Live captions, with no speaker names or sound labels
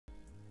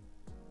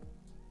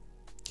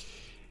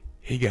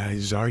Hey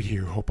guys, Czar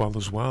here. Hope all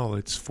is well.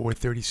 It's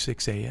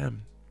 4:36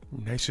 a.m.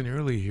 Nice and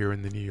early here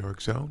in the New York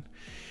zone.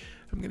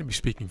 I'm going to be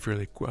speaking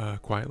fairly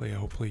quietly.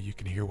 Hopefully you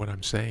can hear what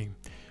I'm saying,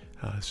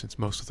 since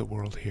most of the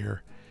world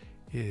here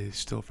is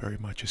still very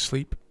much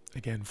asleep.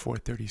 Again,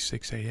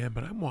 4:36 a.m.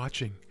 But I'm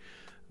watching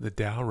the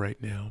Dow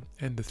right now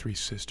and the Three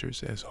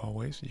Sisters as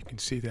always. You can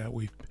see that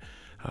we've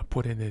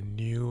put in a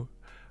new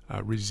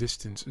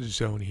resistance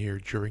zone here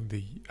during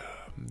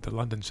the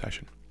London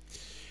session.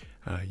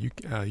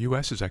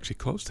 U.S. is actually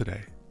closed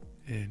today,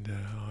 and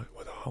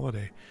with a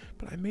holiday.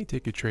 But I may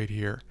take a trade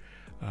here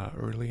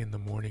early in the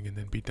morning and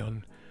then be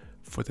done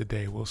for the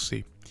day. We'll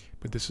see.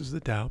 But this is the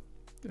Dow,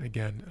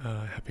 again,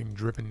 having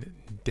driven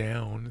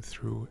down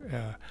through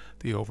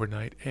the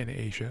overnight and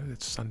Asia.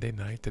 It's Sunday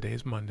night. Today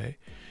is Monday,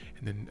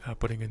 and then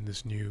putting in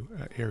this new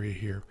area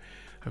here.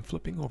 I'm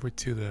flipping over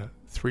to the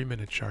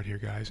 3-minute chart here,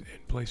 guys,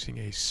 and placing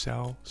a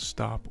sell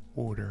stop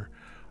order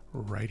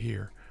right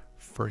here.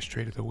 First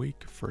trade of the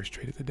week, first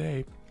trade of the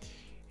day,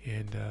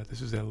 and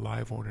this is a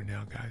live order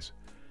now, guys.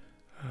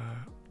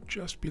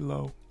 Just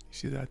below, you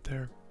see that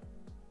there?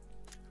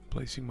 I'm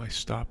placing my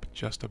stop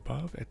just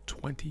above at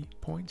 20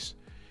 points,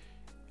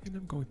 and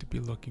I'm going to be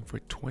looking for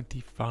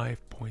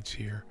 25 points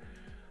here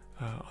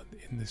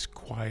in this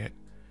quiet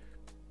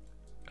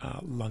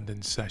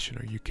London session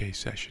or UK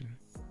session,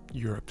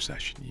 Europe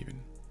session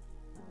even.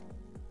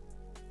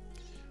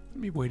 Let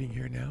me waiting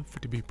here now for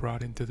to be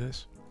brought into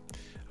this.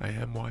 I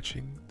am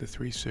watching the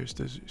Three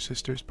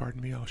Sisters,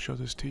 pardon me. I'll show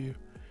this to you.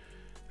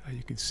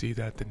 You can see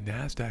that the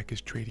NASDAQ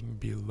is trading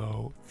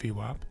below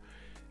VWAP.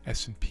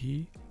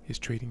 S&P is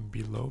trading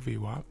below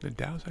VWAP. The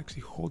Dow is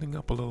actually holding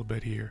up a little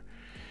bit here.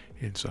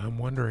 And so I'm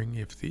wondering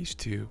if these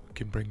two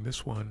can bring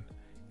this one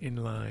in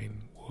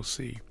line. We'll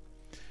see.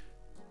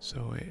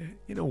 So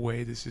in a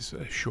way, this is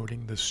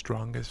shorting the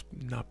strongest,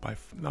 not by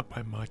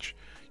much.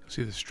 You'll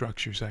see the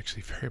structure is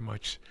actually very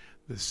much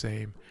the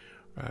same.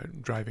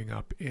 Driving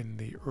up in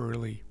the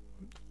early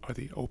or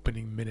the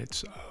opening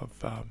minutes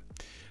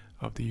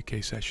of the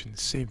UK session.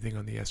 Same thing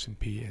on the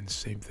S&P and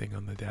same thing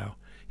on the Dow.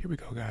 Here we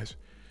go, guys,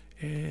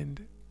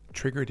 and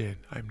triggered in.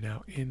 I'm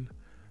now in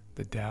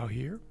the Dow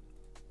here.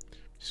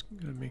 Just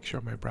gonna make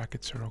sure my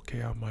brackets are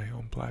okay on my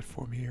own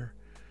platform here,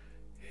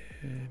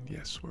 and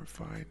yes, we're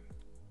fine.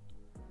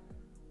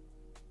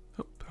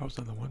 Oh, I was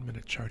on the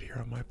 1-minute chart here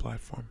on my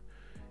platform,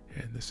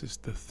 and this is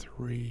the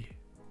 3.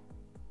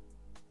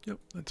 Yep,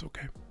 that's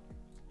okay.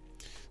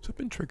 So I've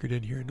been triggered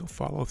in here, no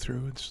follow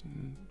through. It's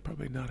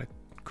probably not a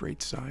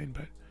great sign,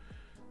 but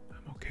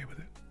I'm okay with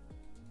it.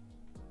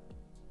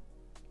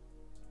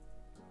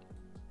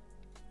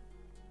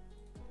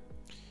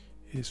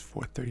 It is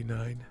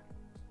 4:39,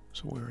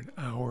 so we're an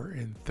hour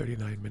and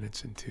 39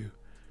 minutes into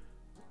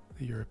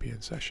the European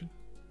session.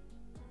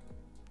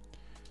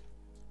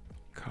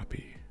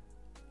 Copy.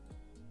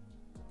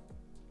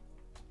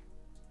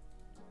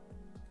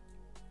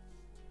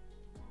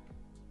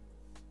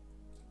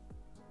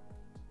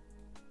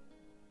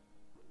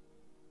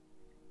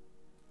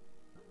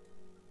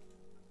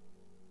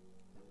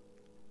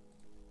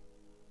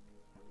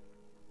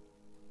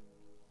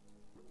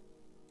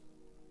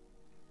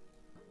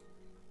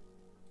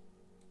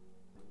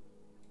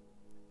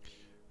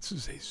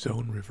 This is a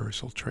zone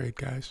reversal trade,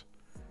 guys,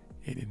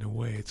 and in a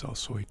way it's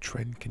also a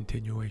trend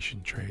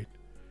continuation trade.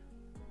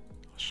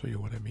 I'll show you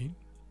what I mean.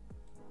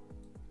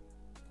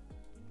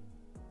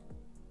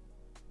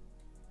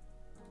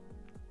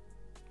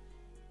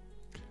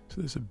 So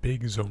there's a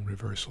big zone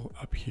reversal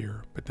up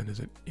here, but then there's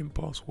an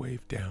impulse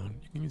wave down.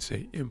 You can even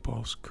say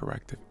impulse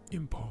corrective,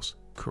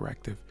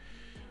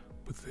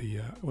 with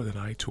an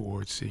eye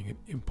towards seeing an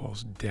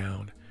impulse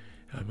down.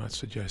 I'm not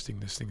suggesting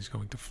this thing's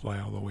going to fly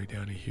all the way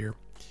down to here.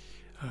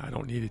 I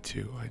don't need it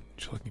to. I'm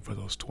just looking for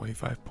those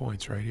 25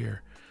 points right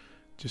here.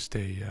 Just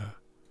a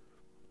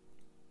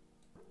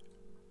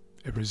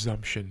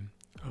resumption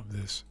of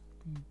this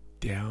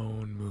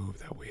down move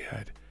that we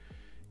had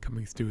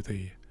coming through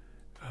the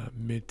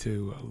mid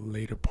to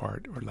later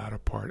part or latter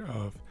part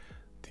of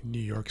the New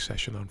York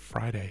session on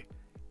Friday.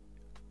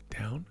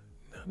 Down.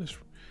 Now just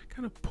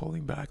kind of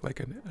pulling back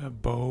like a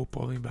bow,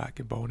 pulling back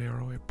a bow and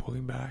arrow, and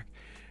pulling back.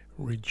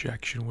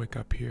 Rejection wick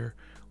up here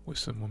with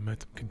some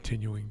momentum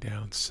continuing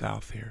down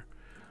south here.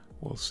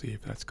 We'll see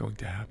if that's going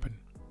to happen.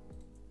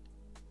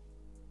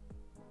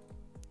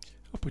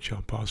 I'll put you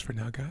on pause for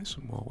now, guys,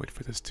 and we'll wait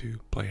for this to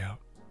play out.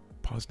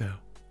 Pause now.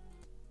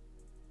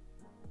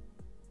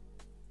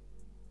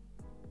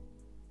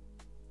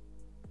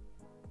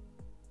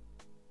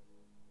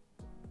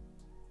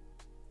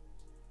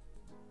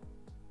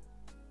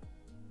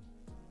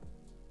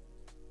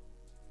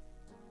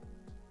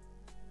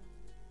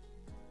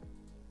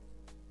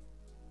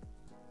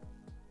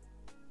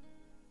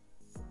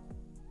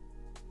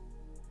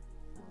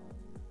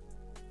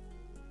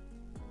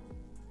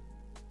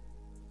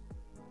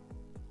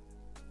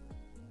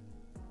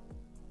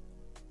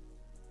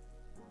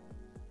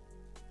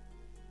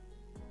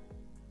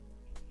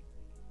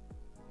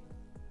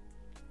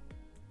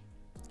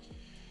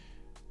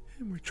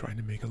 And we're trying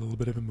to make a little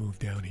bit of a move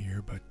down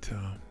here, but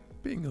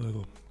being a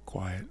little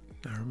quiet.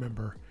 Now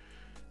remember,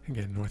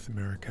 Again, North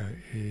America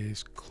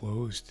is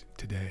closed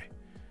today.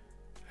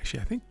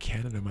 Actually, I think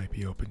Canada might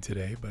be open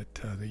today, but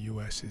the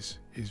US is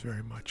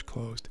very much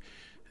closed.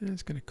 And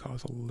it's going to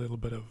cause a little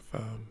bit of, I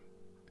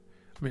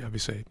mean,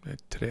 obviously,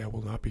 today I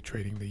will not be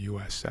trading the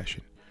US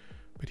session.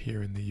 But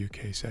here in the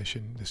UK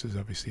session, this is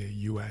obviously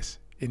a US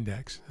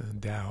index,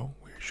 Dow.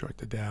 We're short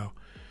the Dow.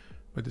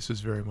 But this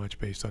is very much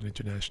based on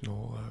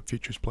international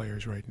futures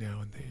players right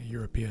now, and the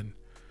European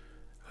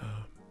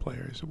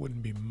players. It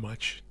wouldn't be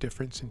much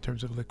difference in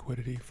terms of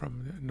liquidity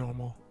from a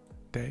normal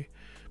day.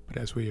 But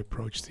as we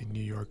approach the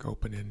New York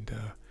Open and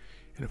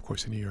of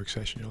course the New York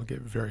session, it'll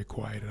get very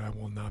quiet, and I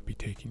will not be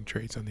taking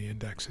trades on the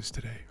indexes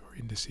today or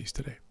indices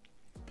today.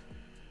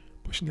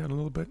 Pushing down a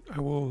little bit, I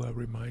will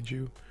remind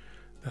you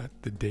that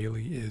the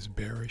daily is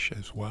bearish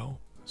as well.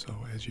 So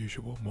as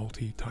usual,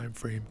 multi-time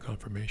frame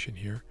confirmation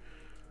here.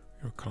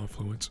 Your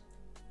confluence.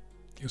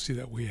 You'll see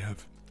that we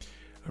have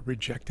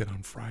rejected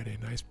on Friday.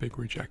 Nice big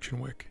rejection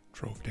wick.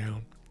 Drove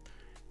down.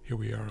 Here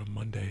we are on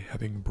Monday,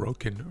 having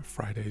broken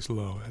Friday's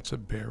low. That's a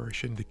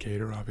bearish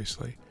indicator,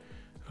 obviously.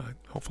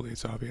 Hopefully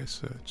it's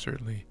obvious,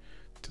 certainly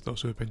to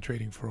those who have been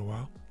trading for a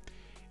while.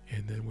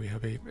 And then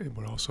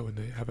we're also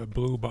have a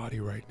blue body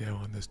right now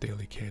on this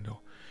daily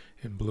candle.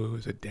 And blue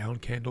is a down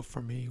candle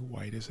for me,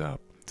 white is up.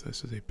 So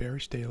this is a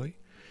bearish daily.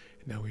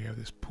 And now we have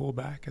this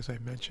pullback, as I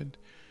mentioned,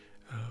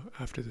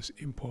 after this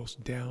impulse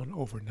down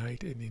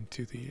overnight and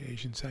into the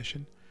Asian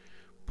session.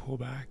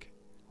 Pullback,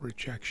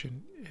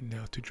 rejection, and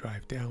now to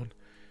drive down,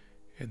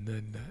 and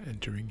then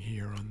entering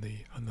here on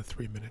the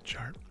 3-minute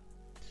chart.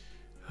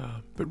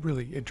 But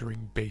really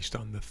entering based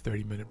on the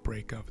 30-minute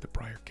break of the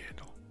prior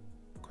candle.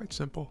 Quite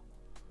simple.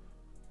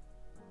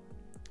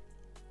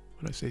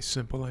 When I say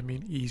simple, I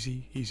mean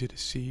easy to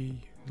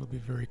see. It'll be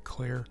very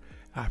clear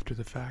after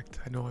the fact.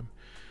 I know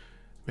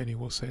many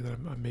will say that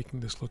I'm making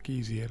this look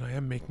easy, and I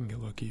am making it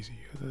look easy.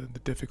 The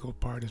difficult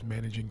part is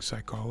managing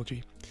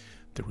psychology,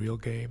 the real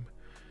game,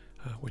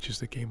 which is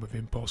the game of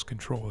impulse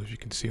control, as you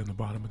can see on the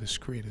bottom of the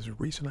screen. There's a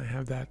reason I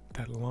have that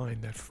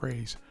line, that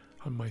phrase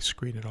on my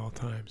screen at all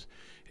times,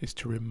 is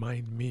to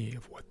remind me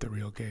of what the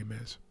real game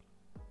is.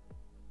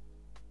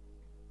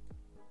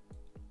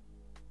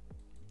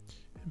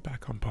 And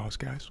back on pause,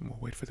 guys, and we'll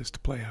wait for this to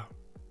play out.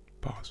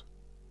 Pause.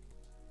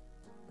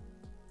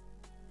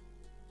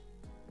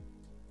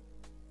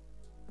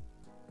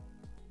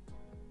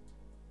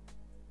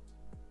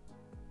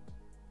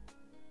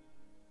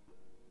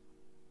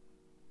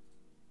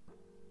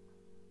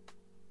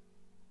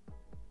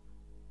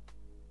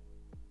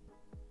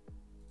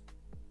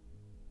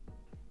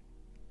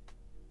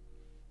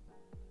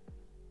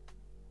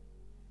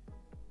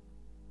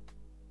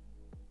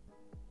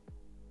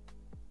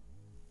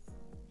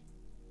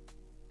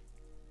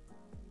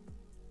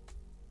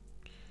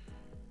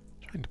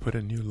 Trying to put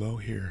a new low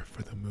here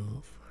for the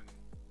move.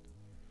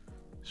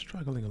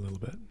 Struggling a little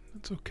bit.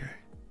 That's okay.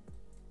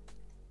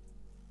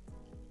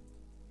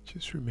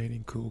 Just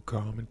remaining cool,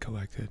 calm, and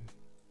collected.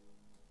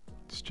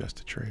 It's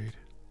just a trade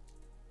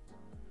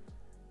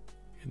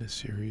in a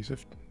series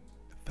of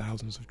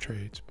thousands of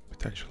trades,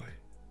 potentially.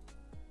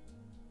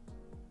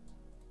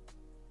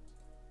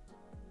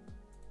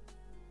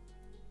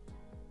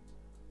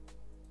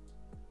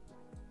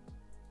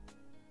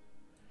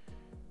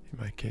 In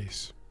my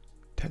case,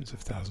 tens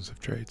of thousands of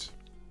trades.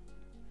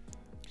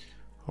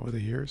 Over the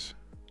years,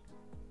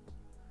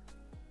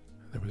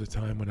 there was a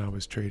time when I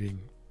was trading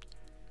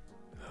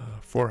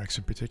Forex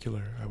in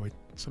particular. I would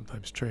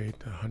sometimes trade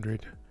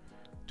 100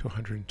 to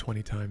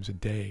 120 times a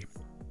day.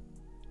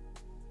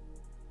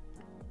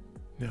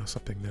 Now,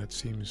 something that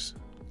seems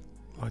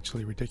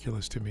logically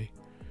ridiculous to me.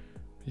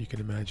 You can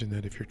imagine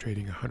that if you're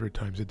trading 100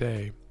 times a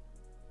day,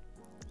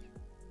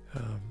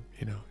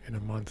 in a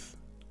month,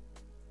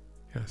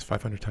 it's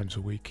 500 times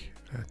a week,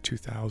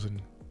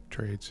 2,000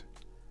 trades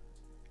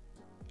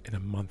in a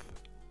month.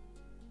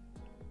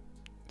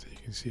 So you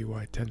can see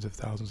why tens of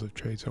thousands of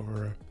trades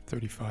over a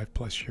 35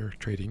 plus year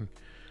trading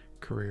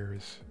career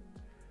is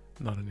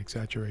not an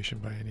exaggeration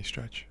by any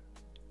stretch.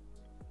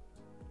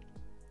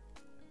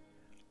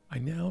 I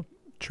now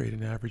trade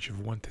an average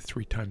of 1 to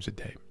 3 times a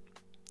day,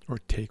 or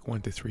take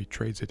 1 to 3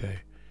 trades a day.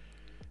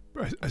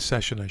 A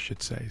session, I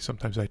should say.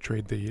 Sometimes I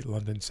trade the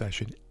London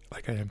session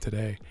like I am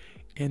today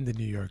in the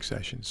New York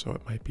session, so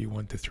it might be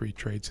 1 to 3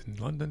 trades in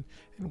London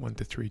and 1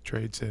 to 3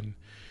 trades in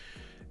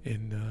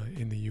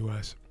the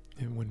US.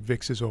 And when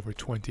VIX is over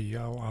 20,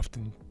 I'll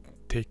often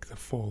take the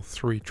full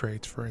 3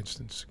 trades, for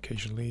instance,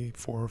 occasionally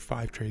 4 or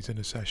 5 trades in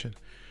a session.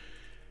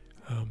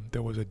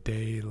 There was a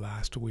day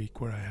last week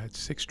where I had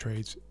 6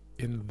 trades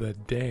in the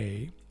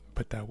day,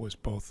 but that was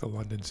both the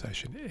London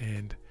session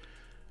and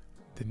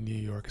the New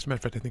York. As a matter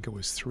of fact, I think it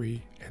was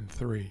 3 and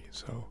 3,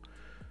 so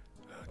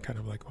kind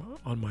of like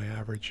on my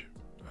average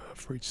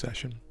for each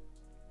session.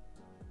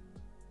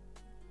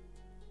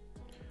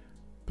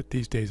 But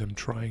these days I'm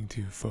trying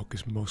to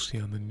focus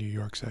mostly on the New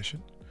York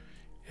session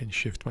and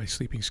shift my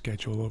sleeping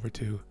schedule over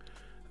to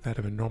that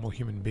of a normal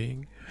human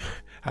being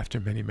after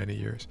many, many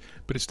years.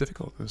 But it's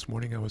difficult. This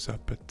morning I was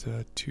up at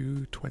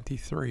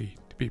 2:23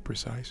 to be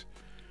precise,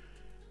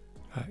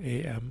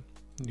 a.m.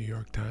 New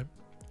York time.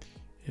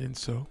 And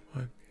so,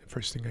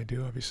 first thing I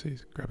do, obviously,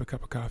 is grab a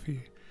cup of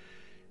coffee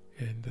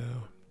and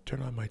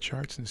turn on my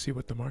charts and see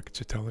what the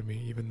markets are telling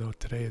me, even though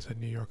today is a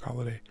New York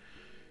holiday.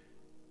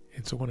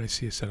 And so when I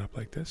see a setup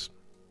like this,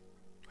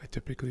 I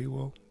typically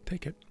will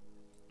take it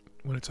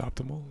when it's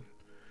optimal,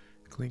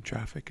 clean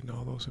traffic and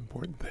all those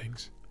important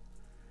things.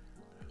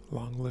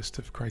 Long list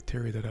of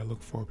criteria that I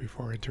look for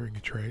before entering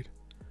a trade,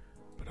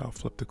 but I'll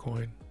flip the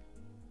coin,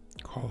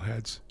 call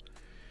heads,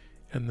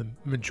 and the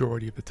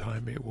majority of the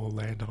time it will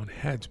land on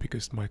heads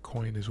because my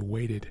coin is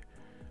weighted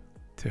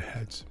to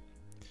heads.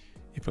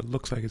 If it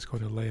looks like it's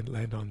going to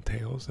land on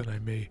tails, then I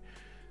may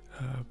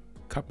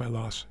cut my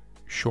loss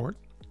short,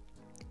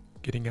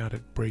 getting out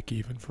at break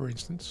even, for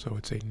instance. So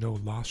it's a no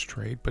loss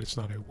trade, but it's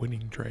not a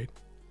winning trade.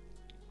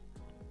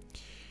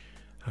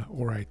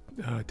 Or I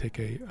take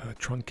a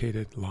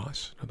truncated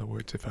loss. In other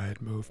words, if I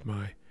had moved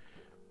my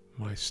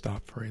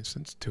stop, for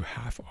instance, to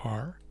half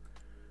R,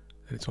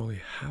 and it's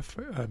only half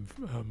what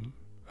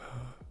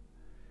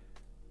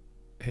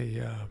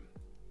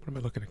am I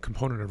looking at?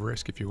 Component of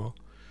risk, if you will,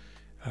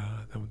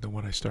 than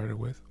what I started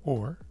with.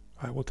 Or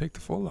I will take the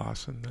full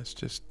loss, and that's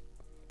just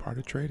part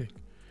of trading.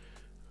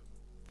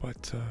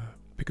 But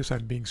because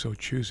I'm being so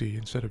choosy,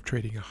 instead of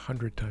trading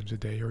 100 times a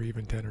day, or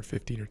even 10 or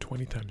 15 or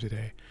 20 times a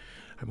day,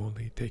 I'm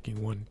only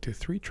taking 1 to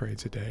 3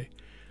 trades a day.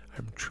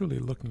 I'm truly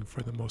looking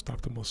for the most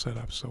optimal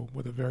setup, so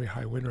with a very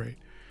high win rate.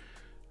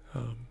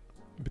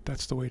 But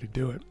that's the way to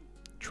do it.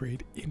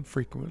 Trade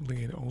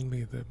infrequently and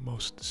only the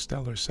most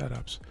stellar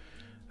setups.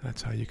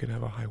 That's how you can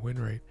have a high win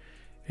rate.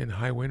 And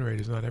high win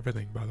rate is not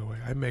everything, by the way.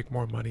 I make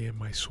more money in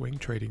my swing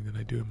trading than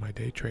I do in my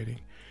day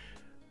trading.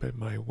 But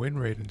my win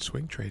rate in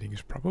swing trading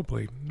is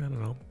probably, I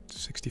don't know,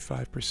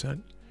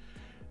 65%.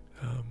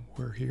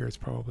 Where here it's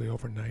probably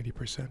over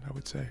 90%, I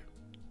would say.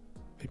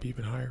 Maybe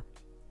even higher.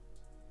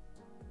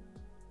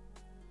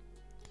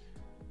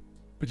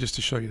 But just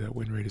to show you that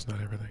win rate is not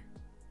everything.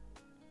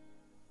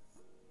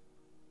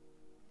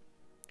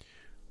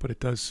 But it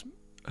does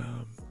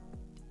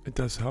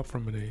help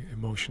from an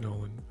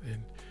emotional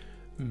and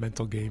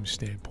mental game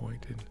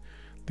standpoint. And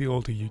the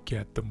older you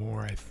get, the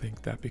more I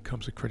think that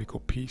becomes a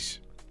critical piece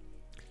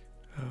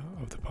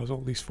of the puzzle.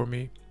 At least for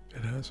me,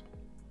 it has.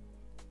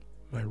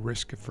 My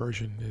risk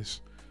aversion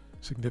is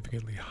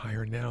significantly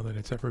higher now than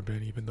it's ever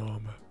been, even though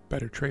I'm a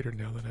better trader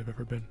now than I've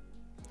ever been.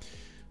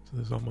 So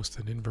there's almost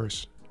an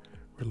inverse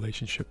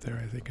relationship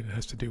there, I think, and it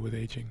has to do with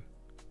aging.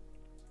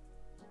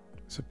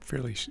 It's a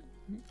fairly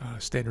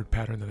standard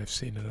pattern that I've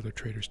seen in other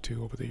traders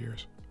too over the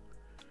years.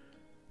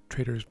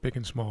 Traders big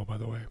and small, by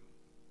the way.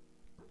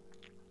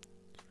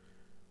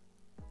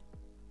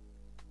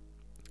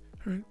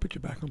 Alright, put you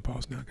back on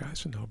pause now,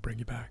 guys, and I'll bring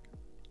you back.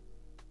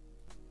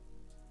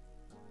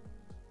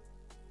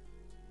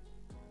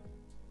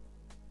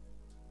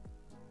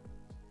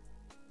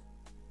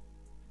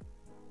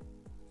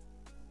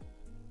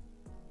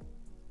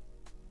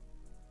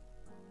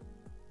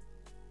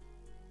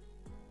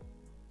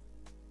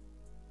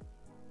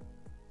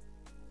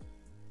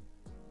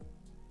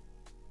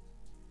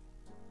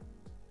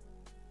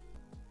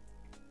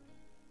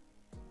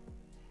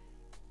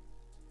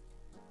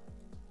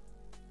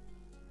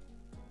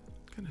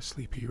 Kind of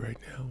sleepy right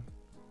now,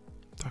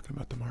 talking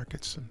about the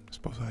markets, and I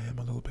suppose I am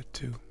a little bit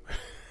too.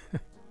 I'm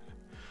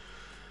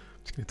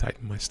just going to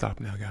tighten my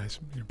stop now, guys.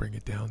 I'm going to bring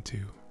it down to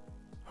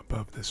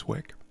above this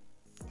wick.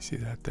 You see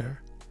that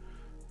there?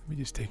 Let me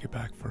just take it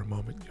back for a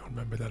moment. You'll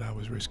remember that I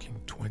was risking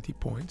 20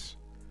 points.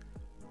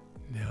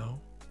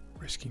 Now,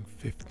 risking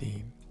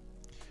 15.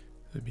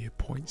 It'll be a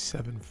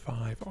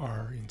 0.75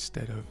 R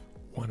instead of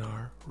 1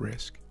 R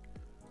risk.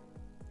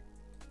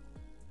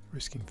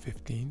 Risking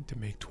 15 to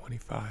make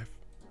 25.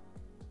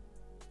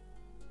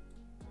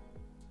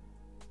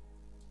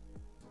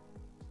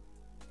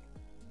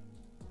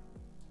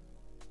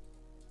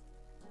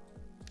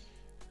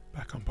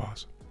 Back on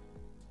pause.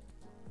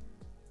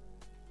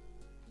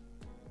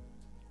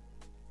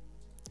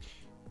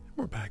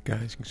 We're back,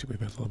 guys. You can see we've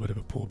got a little bit of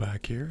a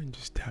pullback here and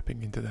just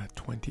tapping into that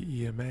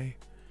 20 EMA.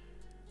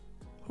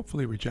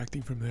 Hopefully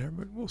rejecting from there,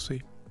 but we'll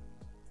see.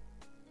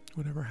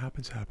 Whatever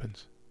happens,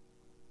 happens.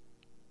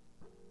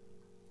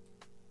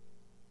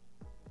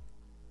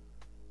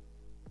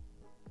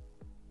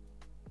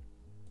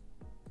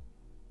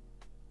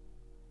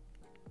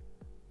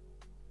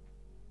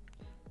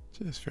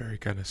 Just very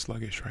kind of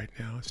sluggish right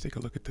now. Let's take a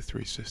look at the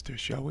Three Sisters,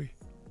 shall we?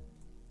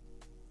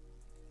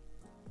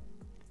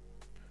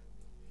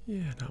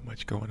 Yeah, not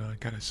much going on,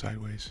 kind of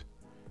sideways.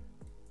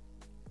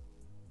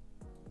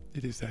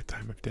 It is that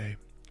time of day,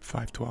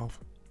 5:12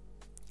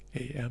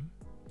 a.m.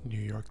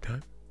 New York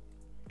time.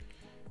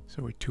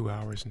 So we're 2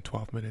 hours and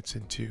 12 minutes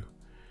into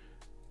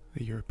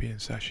the European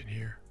session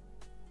here.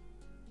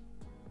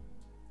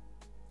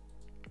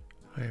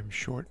 I am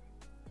short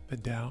the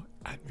Dow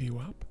at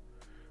VWAP,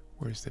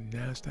 whereas the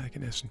NASDAQ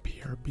and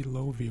S&P are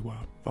below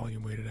VWAP,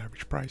 volume weighted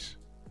average price.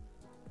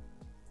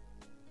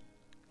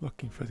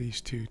 Looking for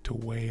these two to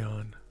weigh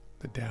on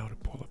the Dow to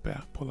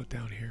pull it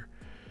down here,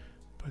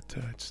 but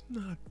it's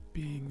not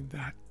being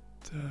that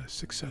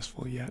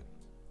successful yet.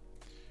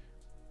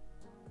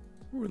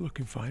 We're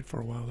looking fine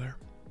for a while there.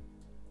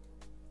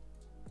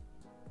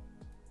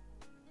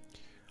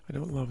 I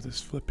don't love this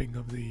flipping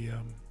of the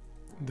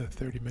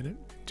 30-minute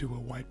to a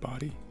white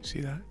body.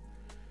 See that?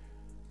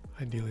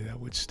 Ideally that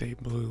would stay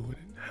blue, but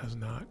it has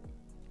not.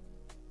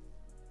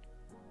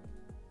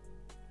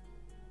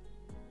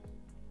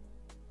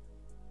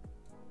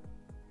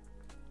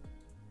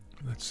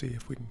 Let's see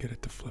if we can get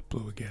it to flip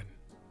blue again.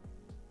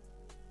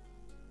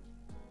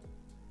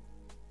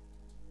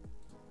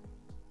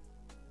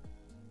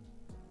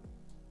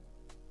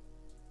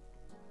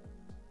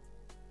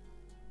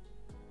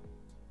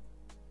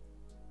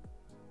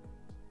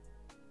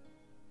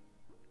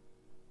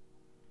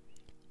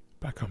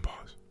 Back on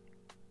pause.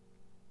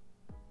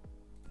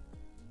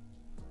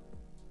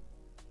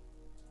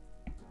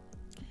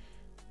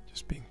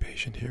 Just being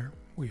patient here.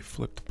 We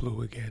flipped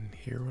blue again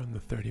here on the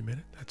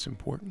 30-minute. That's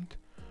important.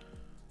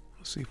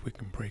 Let's see if we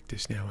can break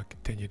this now and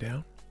continue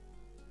down.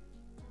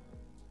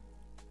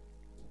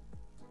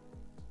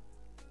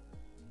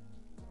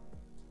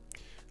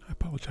 I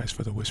apologize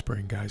for the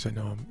whispering, guys. I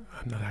know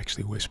I'm not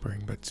actually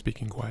whispering, but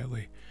speaking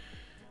quietly.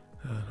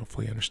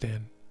 Hopefully you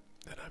understand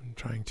that I'm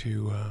trying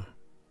to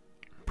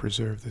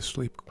preserve the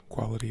sleep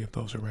quality of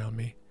those around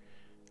me.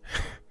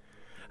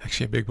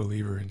 Actually a big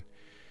believer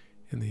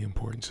in the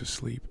importance of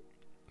sleep.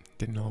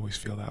 Didn't always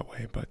feel that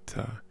way, but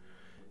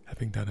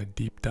having done a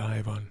deep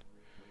dive on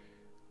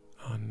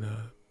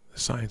the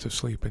science of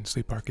sleep and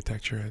sleep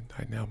architecture,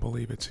 I now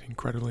believe it's an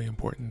incredibly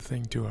important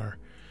thing to our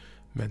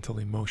mental,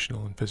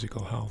 emotional, and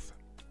physical health.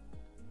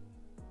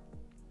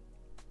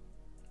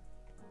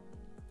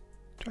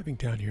 Driving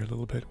down here a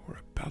little bit, we're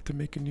about to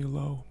make a new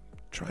low.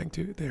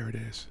 There it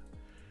is.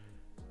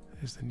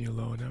 There's the new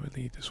low, and that would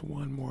lead us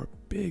one more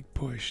big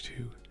push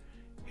to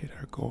hit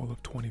our goal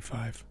of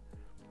 25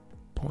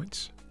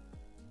 points.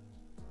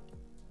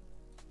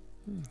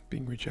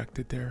 Being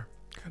rejected there,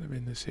 kind of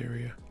in this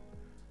area.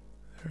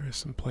 There are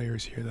some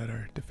players here that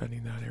are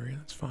defending that area.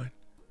 That's fine.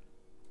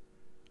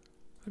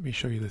 Let me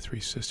show you the three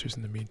sisters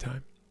in the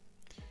meantime.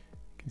 You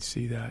can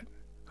see that.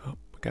 Oh,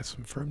 we got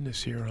some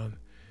firmness here on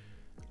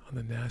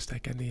the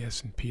NASDAQ and the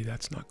S&P.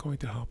 That's not going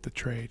to help the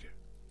trade.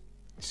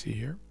 You see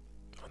here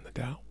on the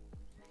Dow.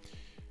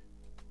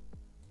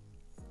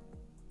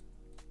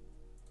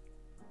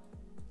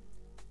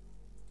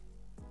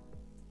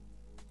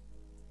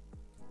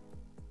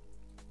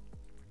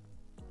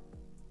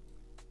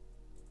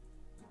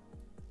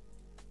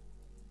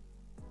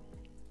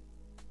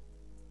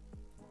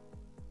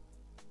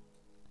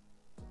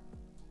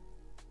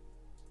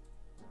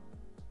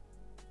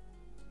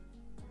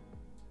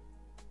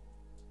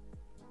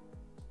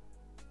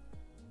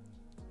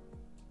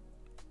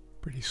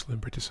 Pretty slim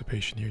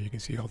participation here. You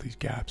can see all these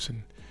gaps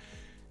and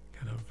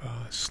kind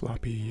of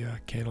sloppy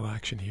candle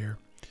action here.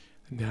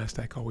 The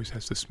NASDAQ always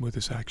has the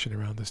smoothest action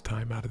around this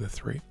time out of the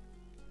three.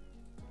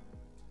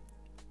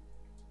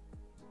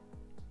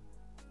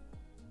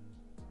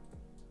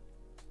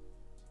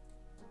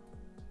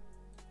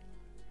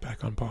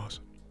 Back on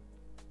pause.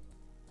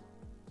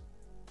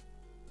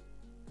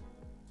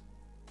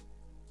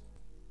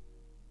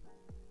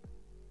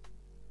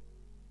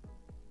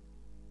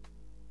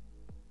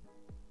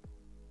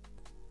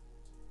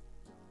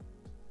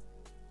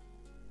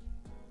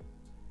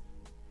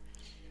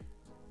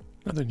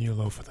 Another new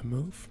low for the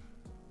move.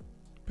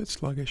 Bit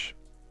sluggish.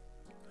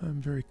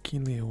 I'm very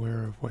keenly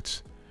aware of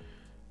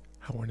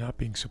how we're not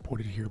being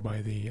supported here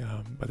by the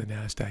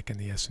NASDAQ and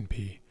the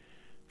S&P.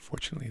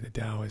 Fortunately, the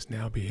Dow is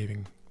now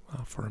behaving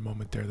for a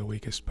moment there the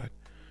weakest, but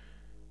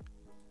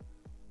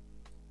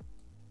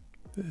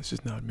this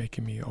is not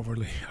making me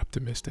overly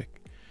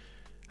optimistic.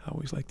 I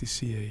always like to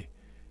see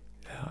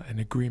an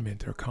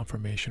agreement or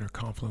confirmation or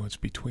confluence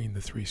between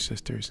the three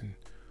sisters, and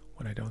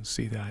when I don't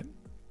see that,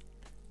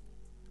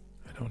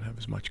 I don't have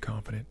as much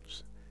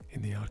confidence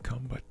in the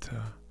outcome, but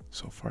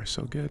so far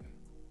so good.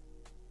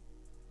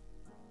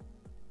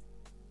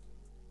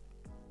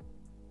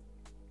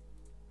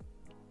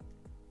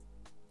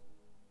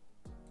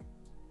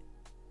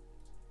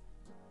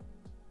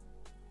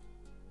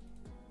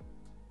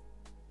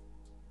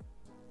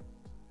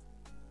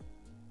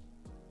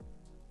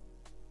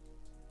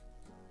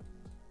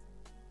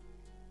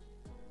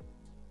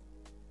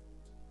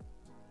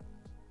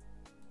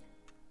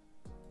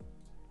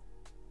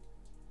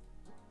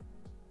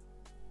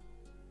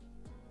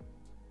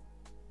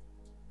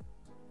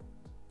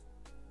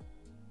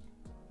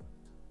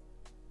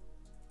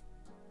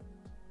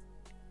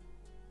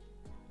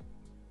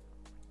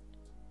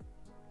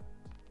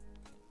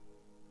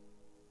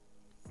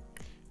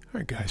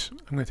 Alright guys, I'm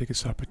going to take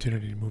this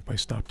opportunity to move my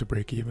stop to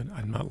break even.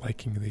 I'm not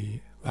liking the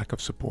lack of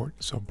support,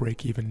 so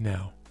break even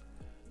now.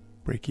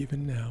 Break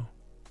even now.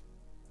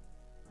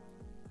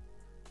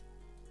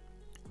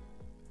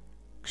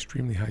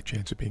 Extremely high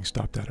chance of being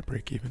stopped out of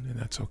break even, and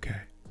that's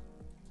okay.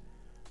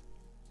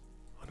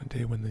 On a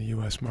day when the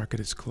US market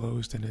is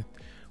closed and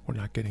we're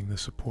not getting the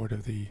support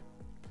of the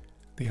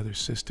other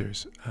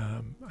sisters,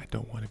 I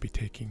don't want to be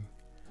taking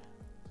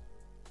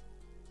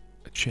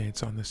a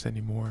chance on this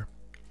anymore.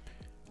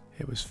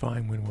 It was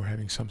fine when we're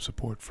having some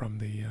support from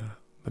the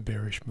the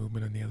bearish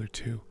movement on the other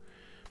two.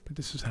 But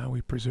this is how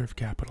we preserve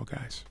capital,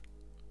 guys,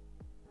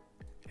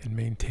 and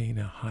maintain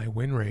a high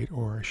win rate,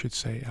 or I should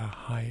say a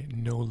high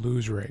no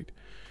lose rate.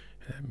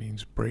 And that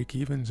means break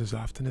evens as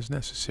often as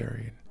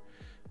necessary,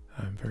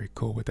 and I'm very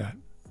cool with that.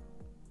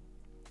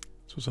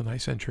 This was a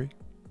nice entry.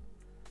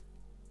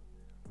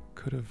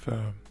 Could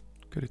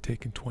have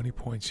taken 20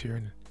 points here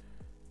and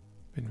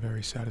been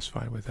very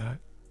satisfied with that.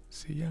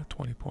 See, yeah,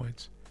 20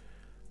 points,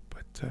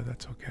 but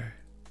that's okay.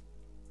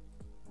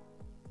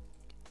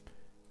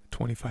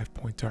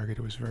 25-point target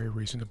was very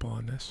reasonable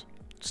on this.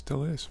 It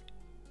still is.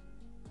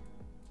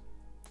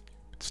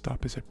 But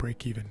stop is at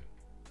break even.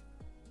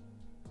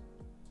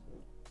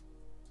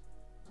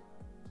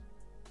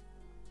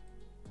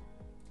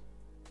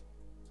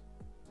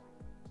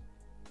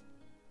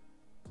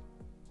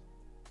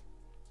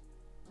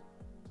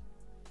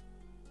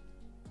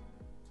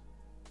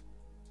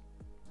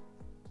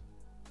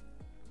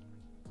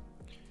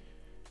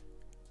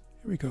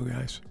 Here we go,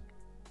 guys.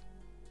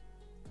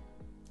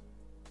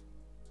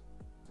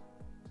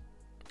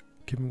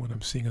 Given what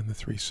I'm seeing on the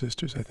Three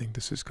Sisters, I think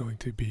this is going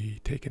to be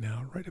taken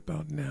out right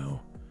about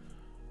now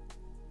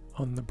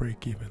on the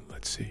break even.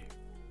 Let's see.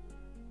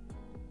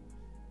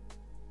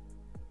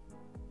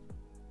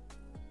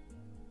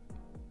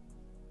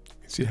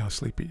 See how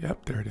sleepy?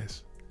 Yep, there it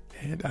is.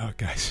 And out,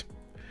 guys.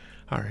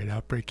 All right,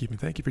 out break even.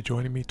 Thank you for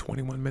joining me.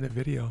 21-minute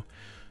video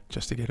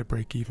just to get a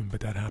break even,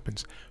 but that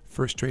happens.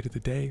 First trade of the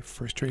day,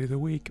 first trade of the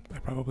week. I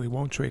probably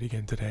won't trade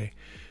again today,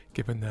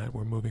 given that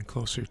we're moving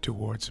closer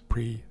towards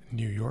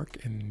pre-New York,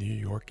 and New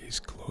York is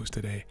closed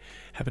today.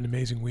 Have an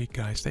amazing week,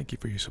 guys. Thank you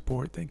for your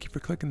support. Thank you for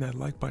clicking that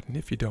like button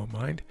if you don't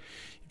mind.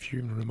 If you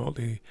even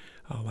remotely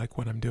like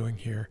what I'm doing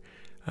here,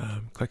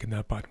 clicking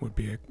that button would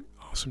be an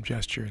awesome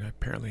gesture, and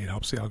apparently it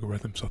helps the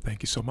algorithm, so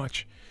thank you so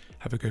much.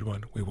 Have a good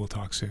one. We will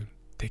talk soon.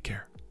 Take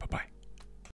care.